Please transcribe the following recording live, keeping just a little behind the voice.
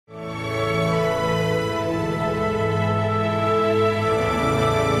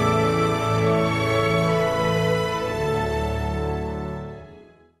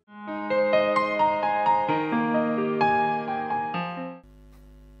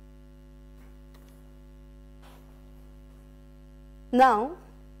Now,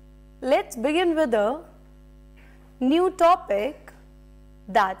 let's begin with a new topic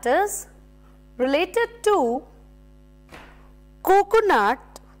that is related to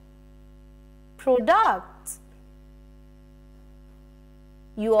coconut products.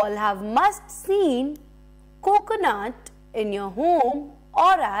 You all have must seen coconut in your home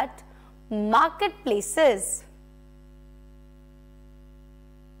or at marketplaces.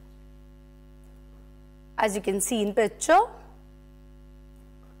 As you can see in picture,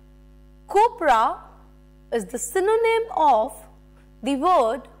 copra is the synonym of the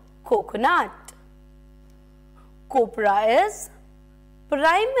word coconut. Copra is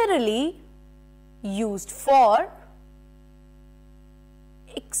primarily used for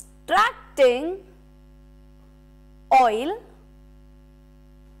extracting oil.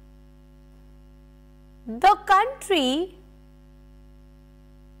 The country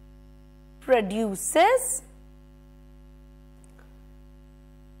produces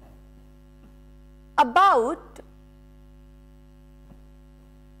about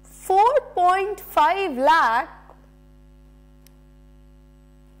 4.5 lakh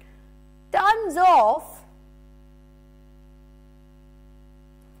tons of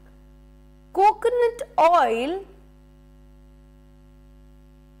coconut oil,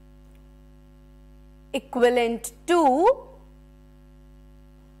 equivalent to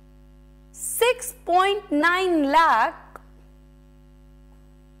 6.9 lakh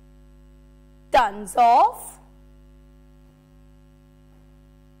tons of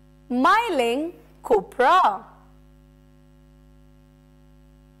milling copra.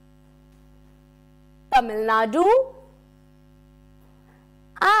 Tamil Nadu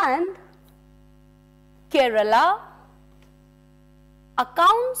and Kerala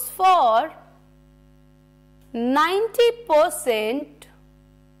accounts for 90%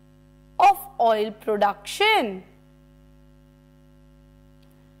 of oil production.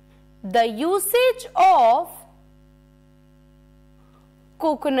 The usage of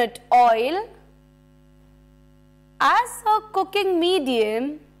coconut oil as a cooking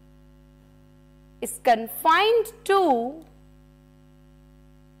medium is confined to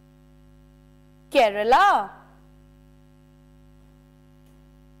Kerala.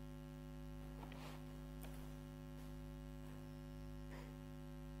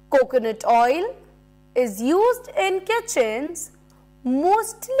 Coconut oil is used in kitchens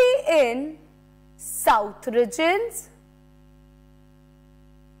mostly in south regions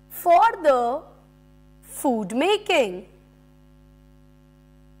for the food making.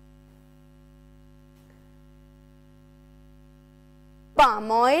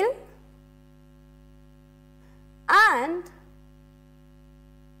 Palm oil and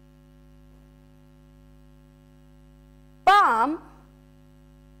palm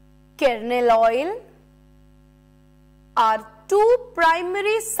kernel oil are two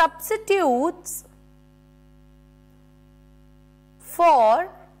primary substitutes for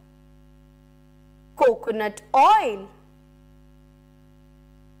coconut oil.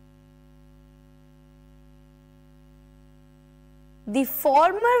 The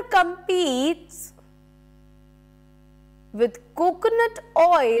former competes with coconut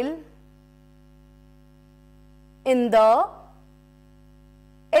oil in the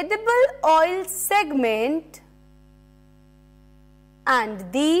edible oil segment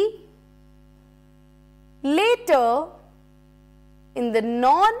and the later in the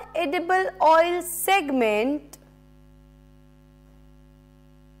non-edible oil segment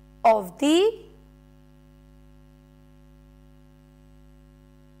of the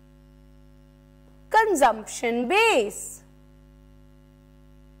consumption base.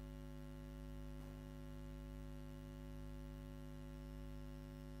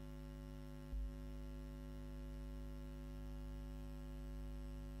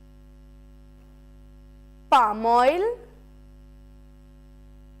 Palm oil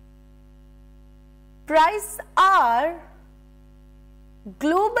prices are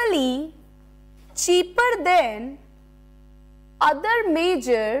globally cheaper than other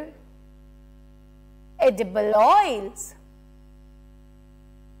major edible oils.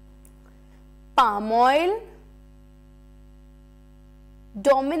 Palm oil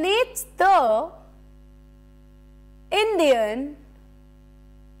dominates the Indian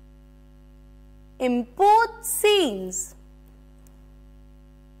import scenes.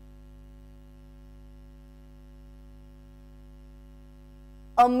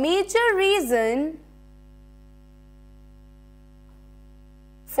 A major reason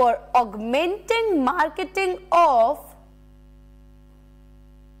for augmenting marketing of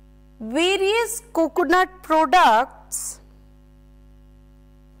various coconut products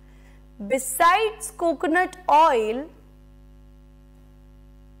besides coconut oil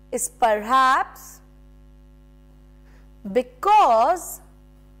is perhaps because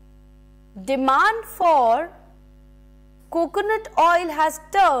demand for coconut oil has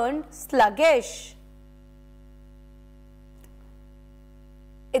turned sluggish.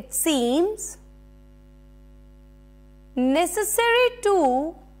 It seems necessary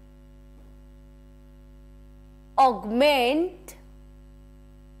to augment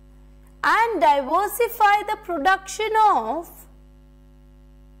and diversify the production of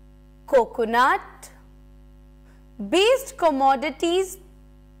coconut based commodities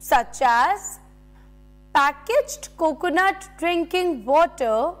such as packaged coconut drinking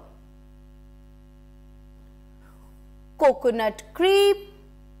water, coconut cream,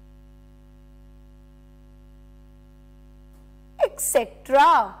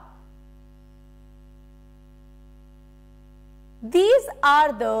 etc. These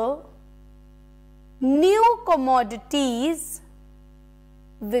are the new commodities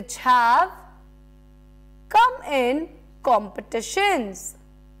which have come in competitions.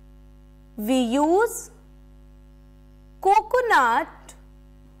 We use coconut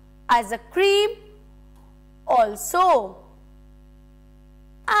as a cream also,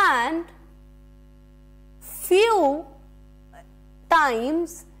 and few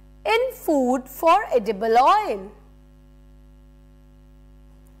times in food for edible oil.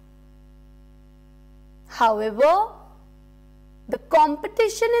 However, the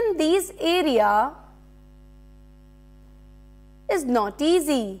competition in these areas is not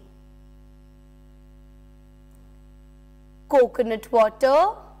easy. Coconut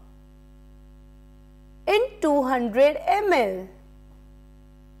water in 200 ml.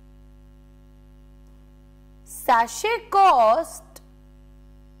 Sachet cost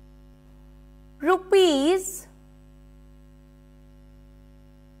rupees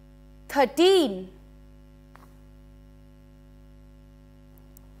 13,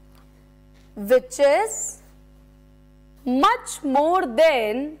 which is much more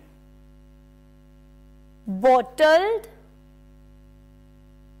than bottled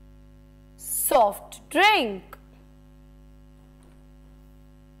soft drink.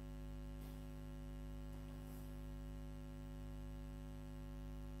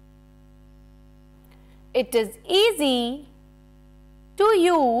 It is easy to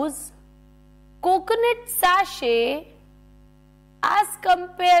use coconut sachet as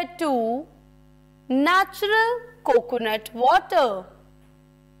compared to natural coconut water.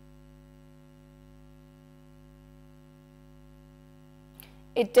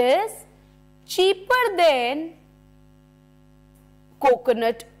 It is cheaper than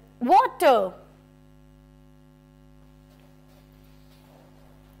coconut water.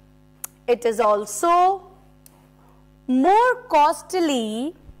 It is also more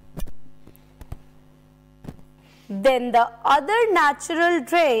costly than the other natural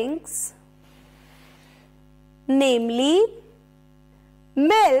drinks, namely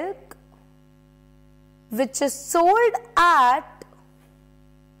milk, which is sold at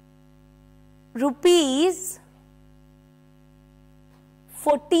rupees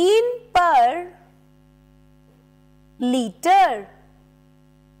 14 per liter.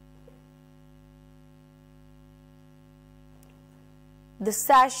 The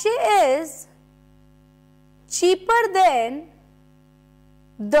sachet is cheaper than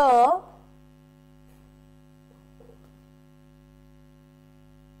the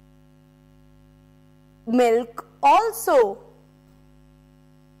milk also.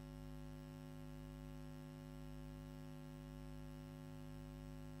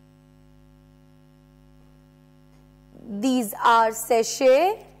 These are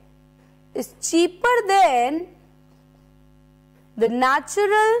sachet is cheaper than the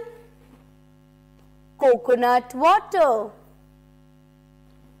natural coconut water.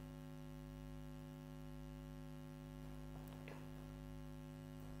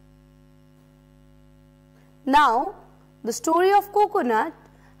 Now, the story of coconut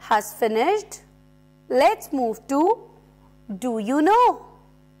has finished. Let's move to Do You Know?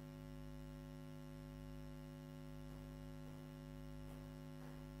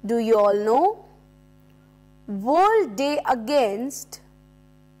 Do you all know? World Day Against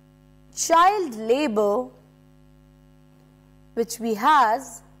Child Labor, which we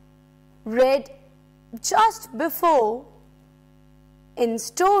has read just before in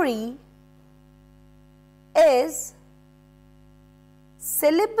story, is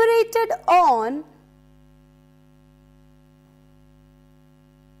celebrated on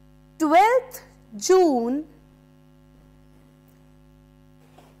 12th June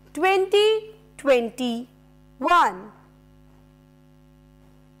 2021.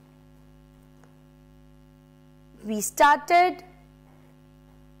 We started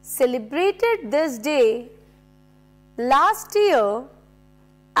celebrated this day last year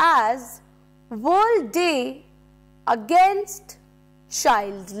as World Day Against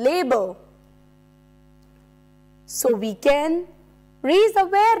Child Labor. So we can raise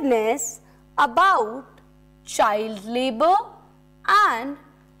awareness about child labor and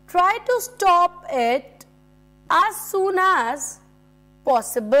try to stop it as soon as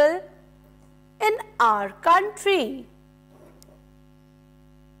possible in our country.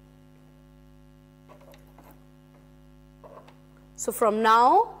 So from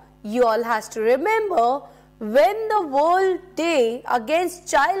now, you all has to remember when the World Day Against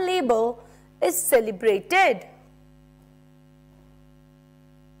Child Labor is celebrated.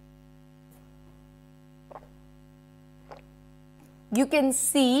 You can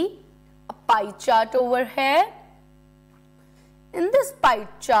see a pie chart over here. In this pie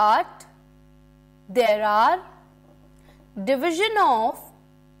chart, there are division of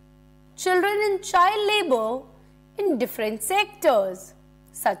children in child labor in different sectors,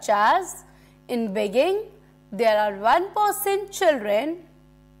 such as in begging, there are 1% children,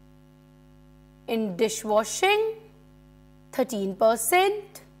 in dishwashing, 13%,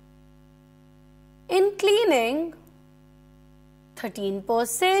 in cleaning,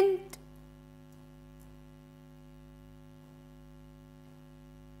 13%,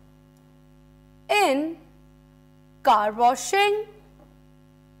 in car washing,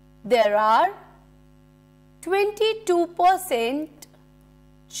 there are 22%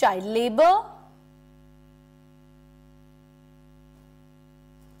 child labor.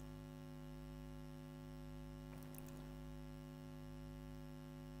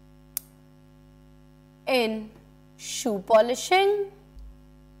 In shoe polishing,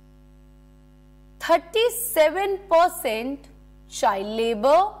 37% child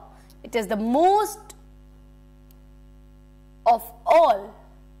labor. It is the most of all.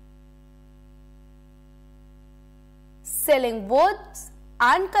 Selling woods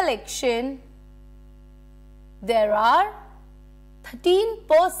and collection, there are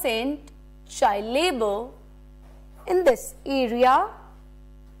 13% child labor in this area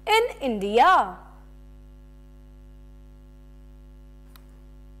in India.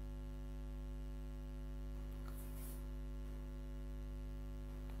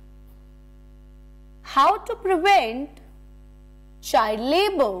 How to prevent child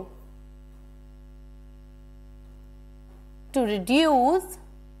labor? To reduce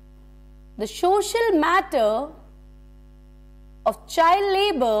the social matter of child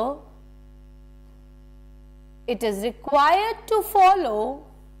labor, it is required to follow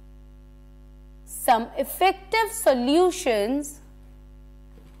some effective solutions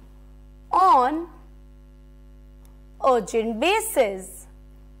on urgent basis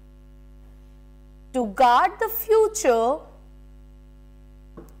to guard the future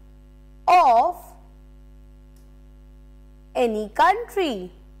of any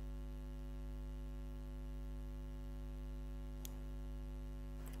country.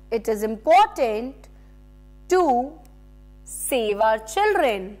 It is important to save our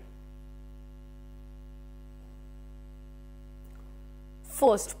children.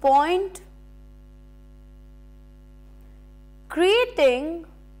 First point, creating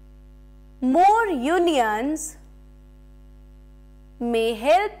more unions may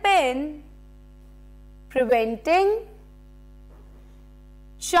help in preventing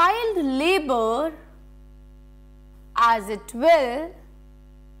child labor, as it will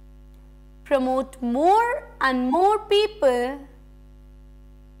promote more and more people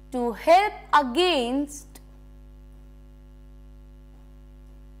to help against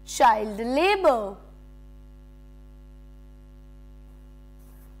child labor.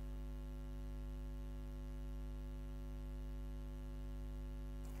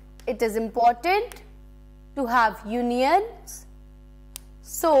 It is important to have unions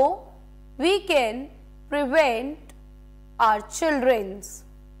so we can prevent our children's.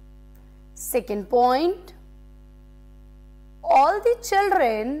 Second point, all the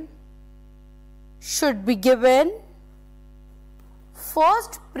children should be given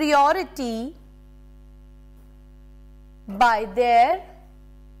first priority by their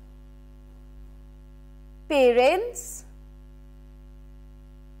parents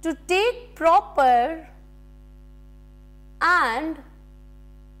to take proper and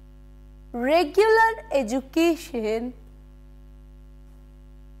regular education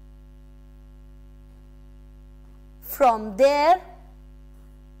from their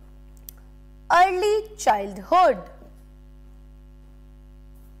early childhood.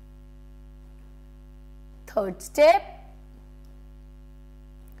 Third step,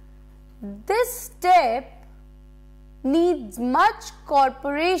 this step needs much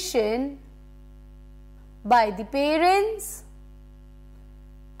cooperation by the parents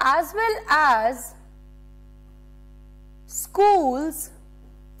as well as schools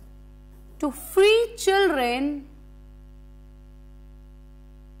to free children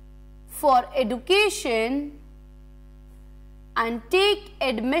for education and take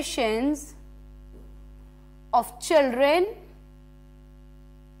admissions of children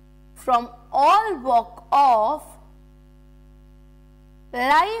from all walk of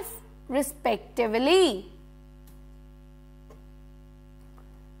life respectively.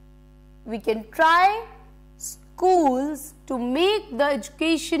 We can try schools to make the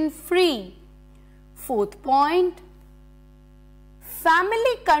education free. Fourth point,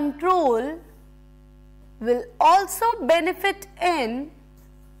 family control will also benefit in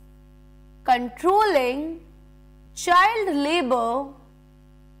controlling child labor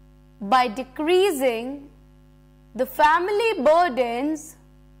by decreasing the family burdens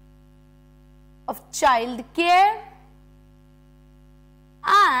of child care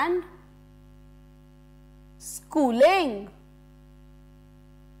and schooling.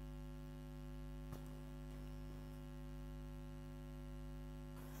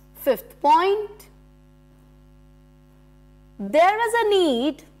 Fifth point, there is a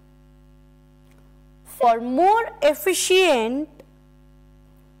need for more efficient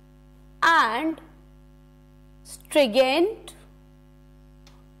and stringent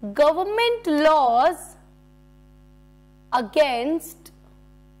government laws against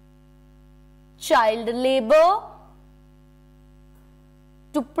child labor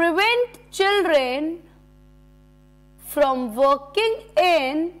to prevent children from working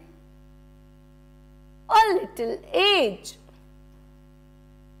in a little age.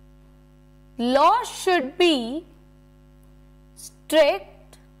 Laws should be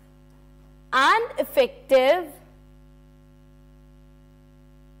strict and effective.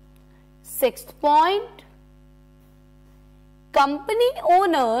 Sixth point, company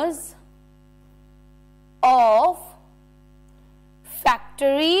owners of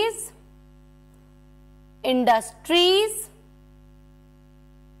factories, industries,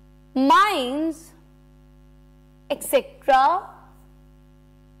 mines, etc.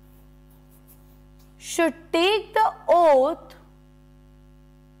 should take the oath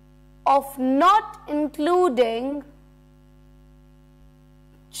of not including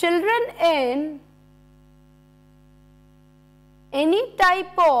children in any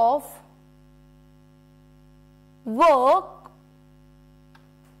type of work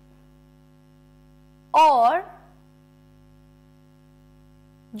or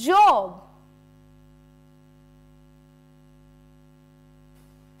job.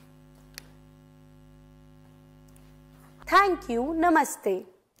 Thank you. Namaste.